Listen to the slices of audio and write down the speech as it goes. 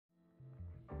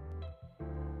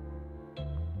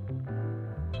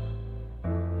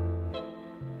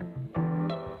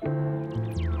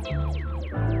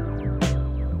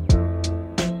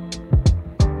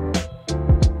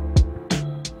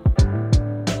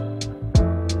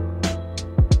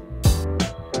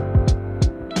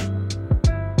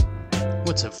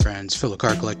What's up, friends, fellow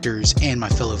card collectors, and my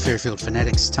fellow Fairfield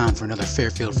Fanatics? Time for another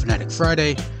Fairfield Fanatic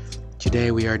Friday.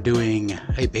 Today we are doing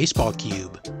a baseball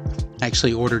cube. I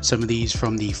actually ordered some of these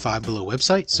from the Five Below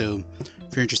website, so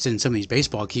if you're interested in some of these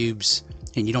baseball cubes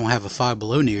and you don't have a Five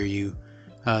Below near you,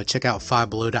 check out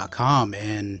fivebelow.com,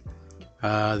 and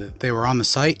they were on the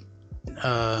site.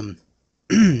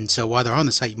 So while they're on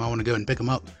the site, you might want to go and pick them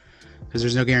up, because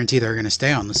there's no guarantee they're going to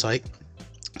stay on the site.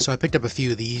 So I picked up a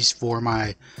few of these for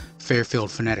my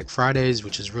Fairfield Fanatic Fridays,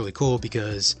 which is really cool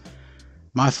because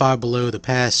my Five Below, the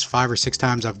past 5 or 6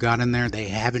 times I've gone in there, they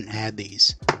haven't had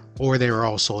these, or they were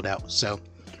all sold out. So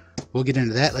we'll get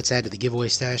into that. Let's add to the giveaway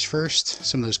stash first.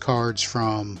 Some of those cards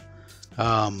from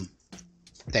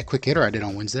that quick hitter I did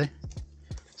on Wednesday.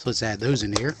 So let's add those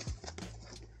in here.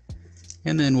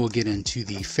 And then we'll get into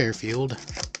the Fairfield.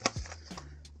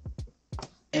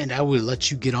 And I will let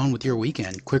you get on with your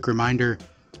weekend. Quick reminder,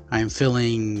 I am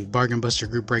filling Bargain Buster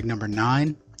Group Break number 9.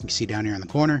 You can see down here in the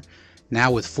corner. Now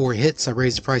with 4 hits, I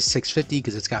raised the price to $6.50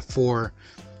 because it's got four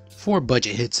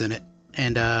budget hits in it.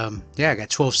 And yeah, I got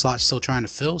 12 slots still trying to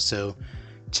fill, so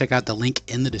check out the link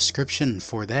in the description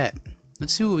for that.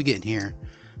 Let's see what we get in here.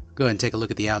 Go ahead and take a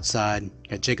look at the outside.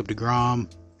 Got Jacob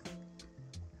deGrom,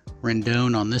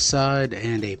 Rendon on this side,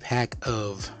 and a pack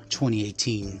of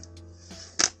 2018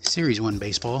 Series 1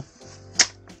 baseball.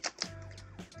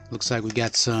 Looks like we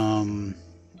got some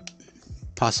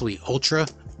possibly Ultra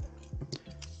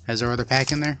as our other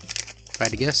pack in there, if I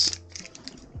had to guess.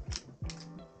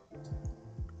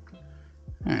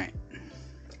 Alright.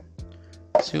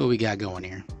 See what we got going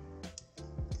here.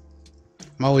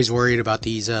 I'm always worried about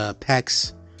these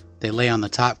packs. They lay on the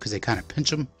top because they kind of pinch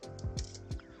them.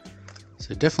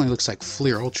 So it definitely looks like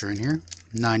Fleer Ultra in here.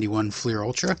 91 Fleer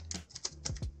Ultra.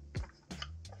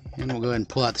 And we'll go ahead and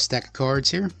pull out the stack of cards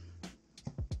here.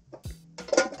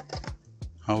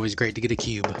 Always great to get a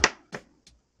cube.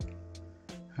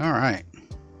 Alright.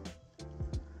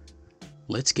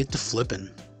 Let's get to flipping.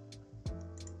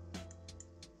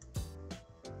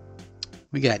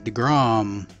 We got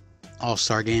deGrom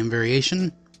All-Star Game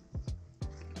variation.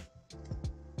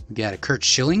 We got a Curt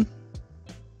Schilling.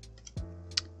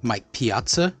 Mike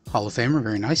Piazza, Hall of Famer,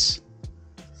 very nice.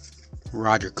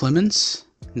 Roger Clemens,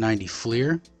 90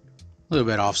 Fleer. A little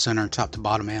bit off center, top to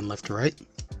bottom and left to right.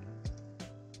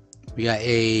 We got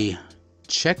a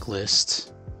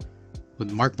checklist with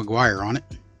Mark McGwire on it.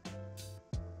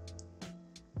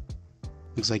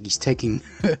 Looks like he's taking,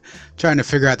 trying to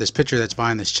figure out this picture that's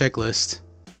behind this checklist.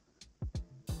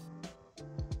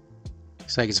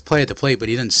 Looks like it's a play at the plate, but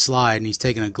he didn't slide, and he's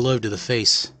taking a glove to the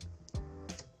face.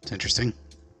 It's interesting.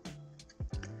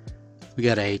 We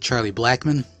got a Charlie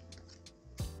Blackmon.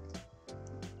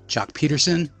 Jock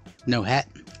Peterson, no hat.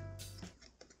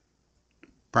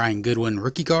 Brian Goodwin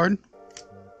rookie card.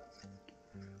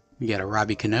 We got a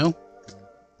Robbie Cano.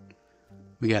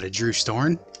 We got a Drew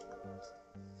Storen.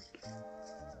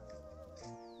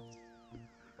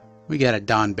 We got a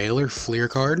Don Baylor Fleer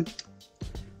card.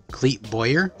 Clete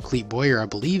Boyer. Clete Boyer, I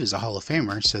believe, is a Hall of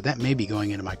Famer, so that may be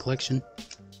going into my collection.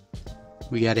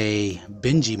 We got a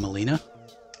Benji Molina.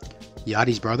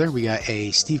 Yachty's brother. We got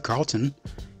a Steve Carlton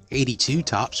 82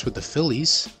 tops with the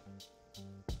Phillies.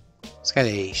 It's got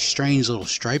a strange little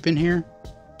stripe in here,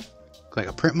 like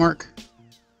a print mark,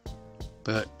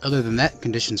 but other than that,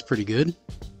 condition's pretty good.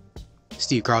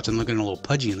 Steve Carlton looking a little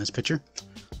pudgy in this picture.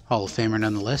 Hall of Famer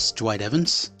nonetheless. Dwight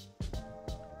Evans.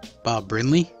 Bob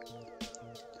Brinley.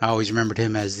 I always remembered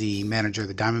him as the manager of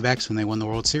the Diamondbacks when they won the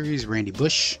World Series. Randy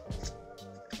Bush.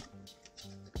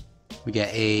 We got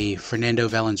a Fernando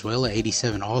Valenzuela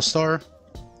 87 All-Star.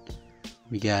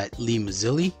 We got Lee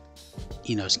Mazzilli,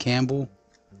 Enos Campbell,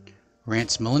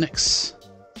 Rance Milenix.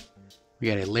 We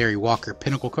got a Larry Walker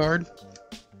Pinnacle card.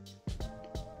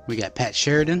 We got Pat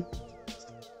Sheridan.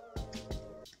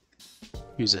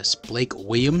 Here's a Blake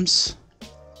Williams.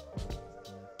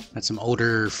 Got some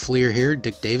older Fleer here.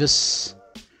 Dick Davis,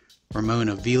 Ramon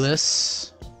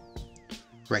Aviles,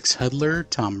 Rex Hudler,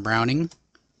 Tom Browning,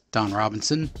 Don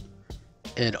Robinson,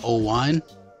 Ed Olwine,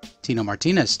 Tino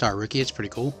Martinez star rookie. It's pretty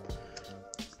cool.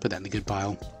 Put that in the good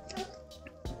pile.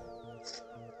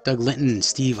 Doug Linton and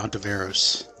Steve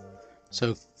Ontiveros.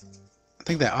 So I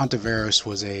think that Ontiveros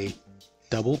was a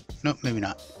double. Nope, maybe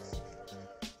not.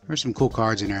 There's some cool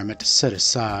cards in there I meant to set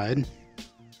aside.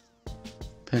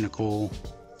 Pinnacle.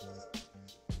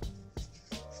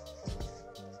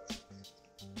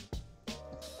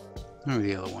 What are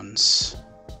the other ones?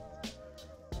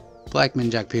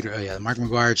 Blackmon, Jack Peter. Oh yeah, the Mark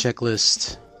McGwire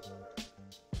checklist.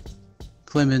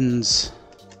 Clemens.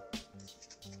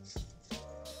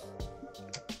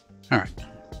 Alright.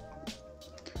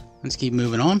 Let's keep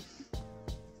moving on.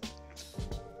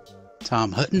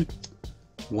 Tom Hutton,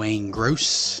 Wayne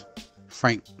Gross,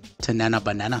 Frank Tanana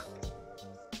Banana,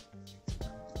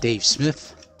 Dave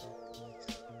Smith,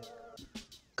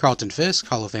 Carlton Fisk,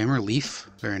 Hall of Famer, Leaf,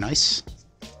 very nice.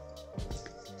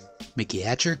 Mickey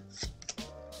Hatcher,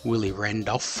 Willie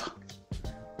Randolph,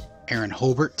 Aaron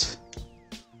Holbert,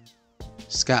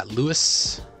 Scott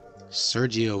Lewis,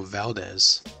 Sergio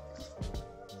Valdez.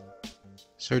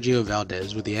 Sergio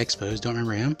Valdez with the Expos, don't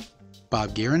remember him.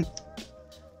 Bob Guerin,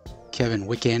 Kevin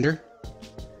Wickander.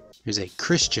 Here's a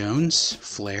Chris Jones,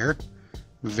 Flair.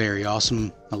 Very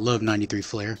awesome. I love 93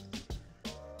 Flair.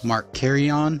 Mark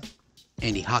Carrion,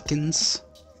 Andy Hopkins.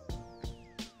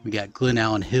 We got Glenn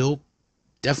Allen Hill,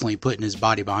 definitely putting his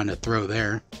body behind a throw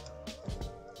there.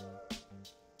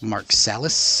 Mark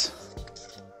Salas,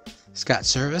 Scott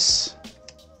Service,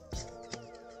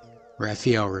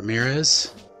 Rafael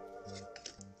Ramirez,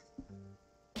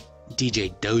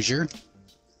 DJ Dozier.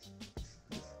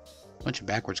 Bunch of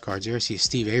backwards cards here. I see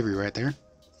Steve Avery right there.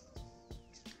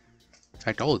 In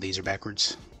fact, all of these are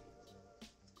backwards.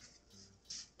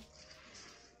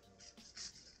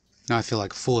 Now I feel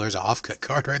like a fool. There's an off-cut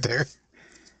card right there.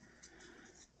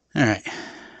 Alright.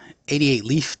 88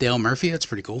 Leaf, Dale Murphy. That's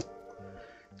pretty cool.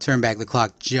 Turn back the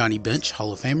clock, Johnny Bench,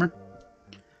 Hall of Famer.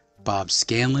 Bob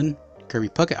Scanlon, Kirby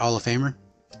Puckett, Hall of Famer.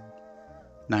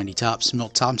 90 Topps,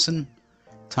 Milt Thompson.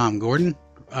 Tom Gordon,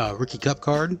 Rookie Cup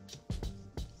card.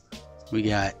 We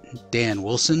got Dan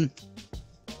Wilson.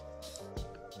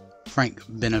 Frank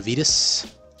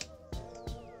Benavides.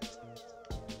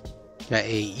 Got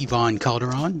a Yvonne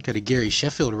Calderon. Got a Gary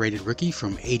Sheffield rated rookie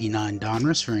from 89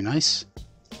 Donruss. Very nice.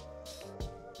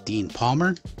 Dean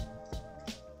Palmer.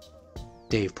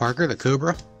 Dave Parker, the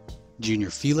Cobra. Junior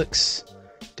Felix.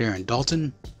 Darren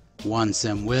Dalton. Juan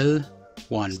Samuel.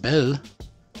 Juan Bell.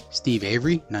 Steve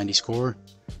Avery, 90 score.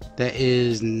 That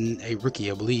is a rookie,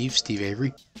 I believe. Steve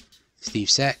Avery.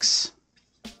 Steve Sachs.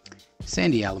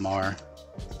 Sandy Alomar,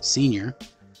 Sr.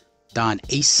 Don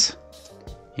Ace.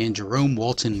 And Jerome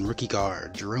Walton, rookie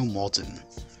guard. Jerome Walton.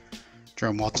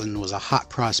 Jerome Walton was a hot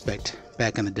prospect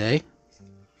back in the day.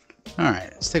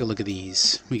 Alright, let's take a look at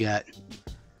these. We got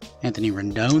Anthony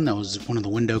Rendon. That was one of the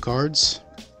window cards.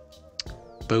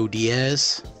 Bo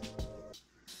Diaz.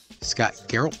 Scott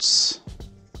Geraltz.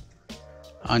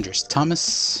 Andres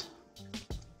Thomas.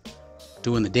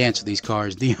 Doing the dance with these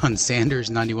cards. Deion Sanders,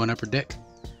 91 Upper Deck.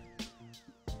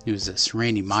 It was this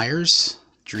Randy Myers,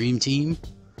 Dream Team.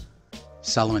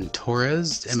 Solomon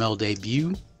Torres, ML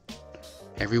debut.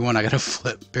 Everyone I gotta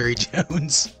flip. Barry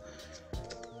Jones.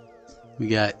 We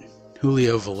got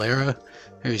Julio Valera.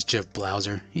 There's Jeff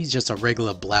Blauser. He's just a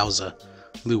regular Blauser.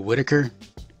 Lou Whitaker.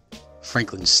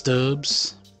 Franklin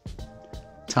Stubbs.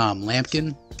 Tom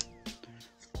Lampkin.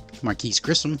 Marquise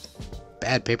Grissom.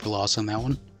 Bad paper loss on that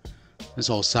one. This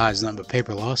whole side is nothing but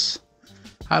paper loss.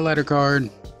 Highlighter card.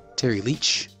 Terry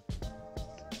Leach.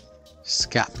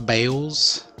 Scott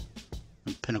Bales.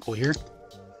 Pinnacle here.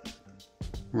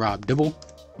 Rob Dibble.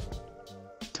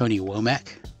 Tony Womack.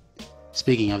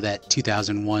 Speaking of that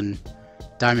 2001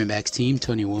 Diamondbacks team,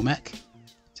 Tony Womack.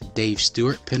 It's a Dave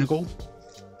Stewart Pinnacle.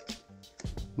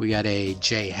 We got a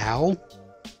Jay Howell.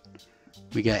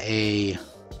 We got a...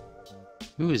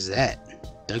 Who is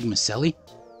that? Doug Maselli?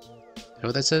 Is that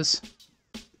what that says?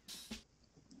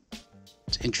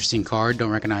 It's an interesting card. Don't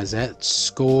recognize that.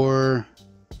 Score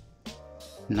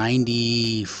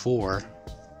 94.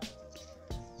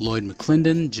 Lloyd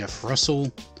McClendon, Jeff Russell,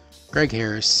 Greg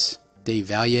Harris, Dave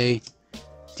Valier,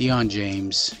 Deion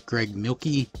James, Greg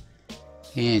Milkey,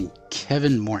 and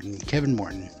Kevin Morton.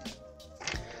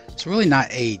 It's really not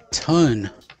a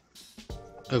ton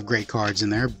of great cards in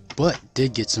there, but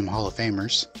did get some Hall of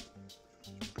Famers.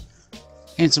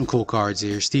 And some cool cards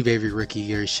here. Steve Avery rookie,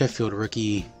 Gary Sheffield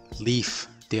rookie, Leaf,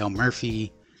 Dale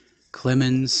Murphy,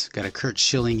 Clemens. Got a Kurt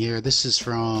Schilling here. This is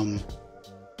from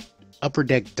Upper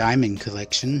Deck Diamond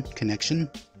Connection.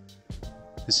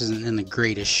 This isn't in the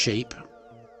greatest shape.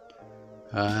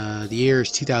 The year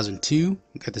is 2002.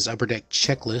 Got this Upper Deck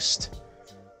checklist.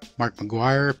 Mark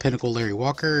McGuire, Pinnacle Larry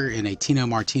Walker, and a Tino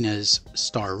Martinez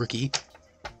star rookie.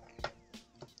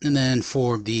 And then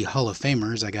for the Hall of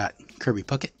Famers, I got Kirby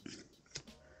Puckett,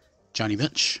 Johnny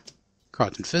Bench,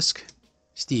 Carlton Fisk,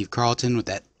 Steve Carlton with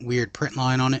that weird print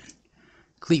line on it,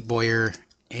 Clete Boyer,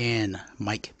 and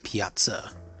Mike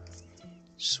Piazza.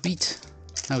 Sweet.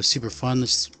 That was super fun.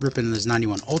 Let's rip into this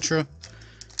 91 Ultra.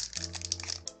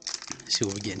 See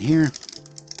what we get in here.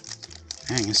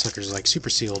 Dang, this sucker's like super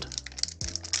sealed.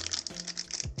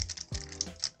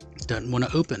 Doesn't want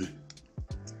to open.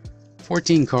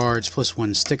 14 cards plus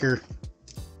 1 sticker.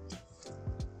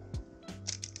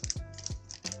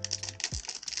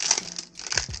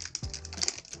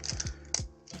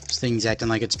 thing's acting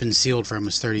like it's been sealed for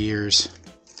almost 30 years.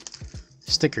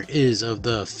 Sticker is of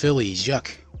the Phillies.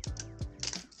 Yuck.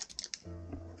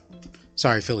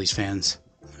 Sorry, Phillies fans.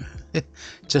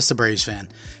 Just a Braves fan.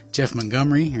 Jeff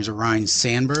Montgomery. Here's a Ryan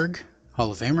Sandberg,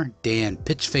 Hall of Famer. Dan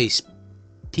Pitchface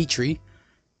Petrie.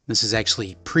 This is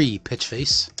actually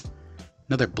pre-Pitchface.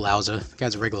 Another Blauser. The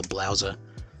guy's a regular Blauser.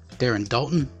 Darren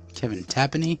Dalton. Kevin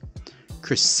Tapani.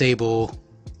 Chris Sable.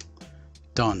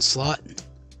 Don Slott.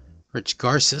 Rich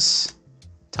Garces.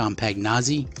 Tom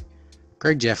Pagnazzi.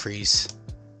 Greg Jeffries.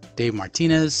 Dave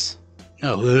Martinez.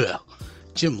 No.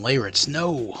 Jim Leyritz.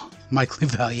 No. Mike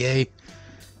Levalier.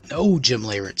 No, Jim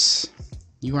Leyritz.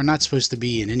 You are not supposed to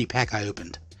be in any pack I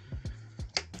opened.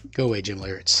 Go away, Jim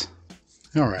Leyritz.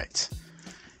 Alright.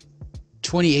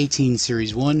 2018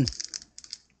 Series 1.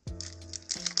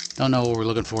 Don't know what we're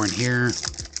looking for in here.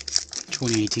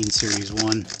 2018 Series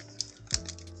 1.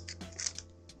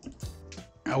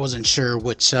 I wasn't sure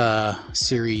which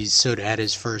series Soda had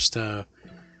his first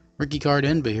rookie card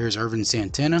in, but here's Irvin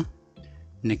Santana,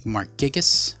 Nick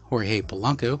Markakis, Jorge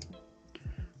Polanco.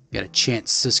 We got a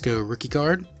Chance Sisco rookie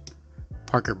card,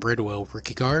 Parker Bridwell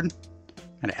rookie card, got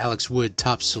an Alex Wood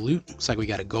top salute. Looks like we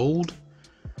got a gold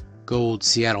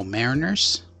Seattle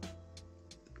Mariners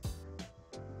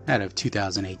out of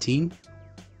 2018.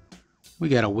 We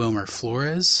got a Wilmer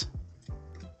Flores.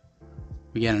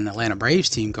 We got an Atlanta Braves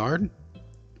team card.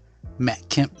 Matt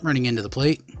Kemp running into the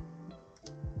plate.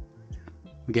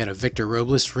 We got a Victor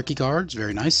Robles rookie cards,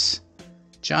 very nice.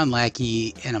 John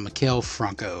Lackey and a Maikel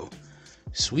Franco.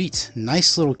 Sweet,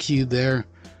 nice little cube there.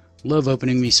 Love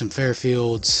opening me some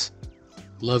Fairfields.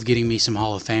 Love getting me some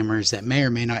Hall of Famers that may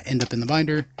or may not end up in the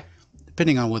binder,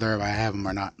 depending on whether I have them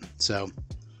or not. So,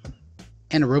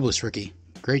 and a Robles rookie.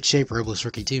 Great shape Robles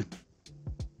rookie too.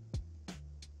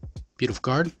 Beautiful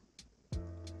card. In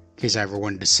case I ever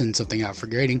wanted to send something out for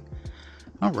grading.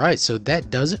 Alright, so that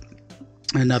does it.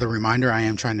 Another reminder, I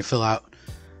am trying to fill out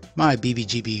my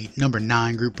BBGB number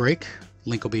 9 group break.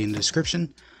 Link will be in the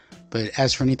description. But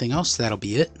as for anything else, that'll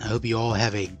be it. I hope you all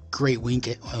have a great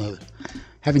weekend.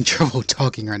 Having trouble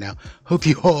talking right now. Hope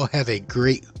you all have a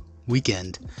great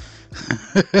weekend.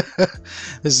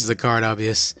 This is the card,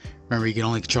 obvious. Remember, you can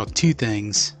only control 2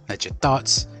 things. That's your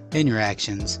thoughts and your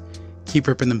actions. Keep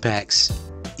ripping them packs,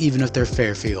 even if they're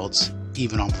Fairfields,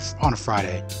 even on a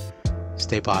Friday.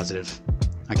 Stay positive.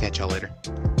 I'll catch y'all later.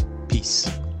 Peace.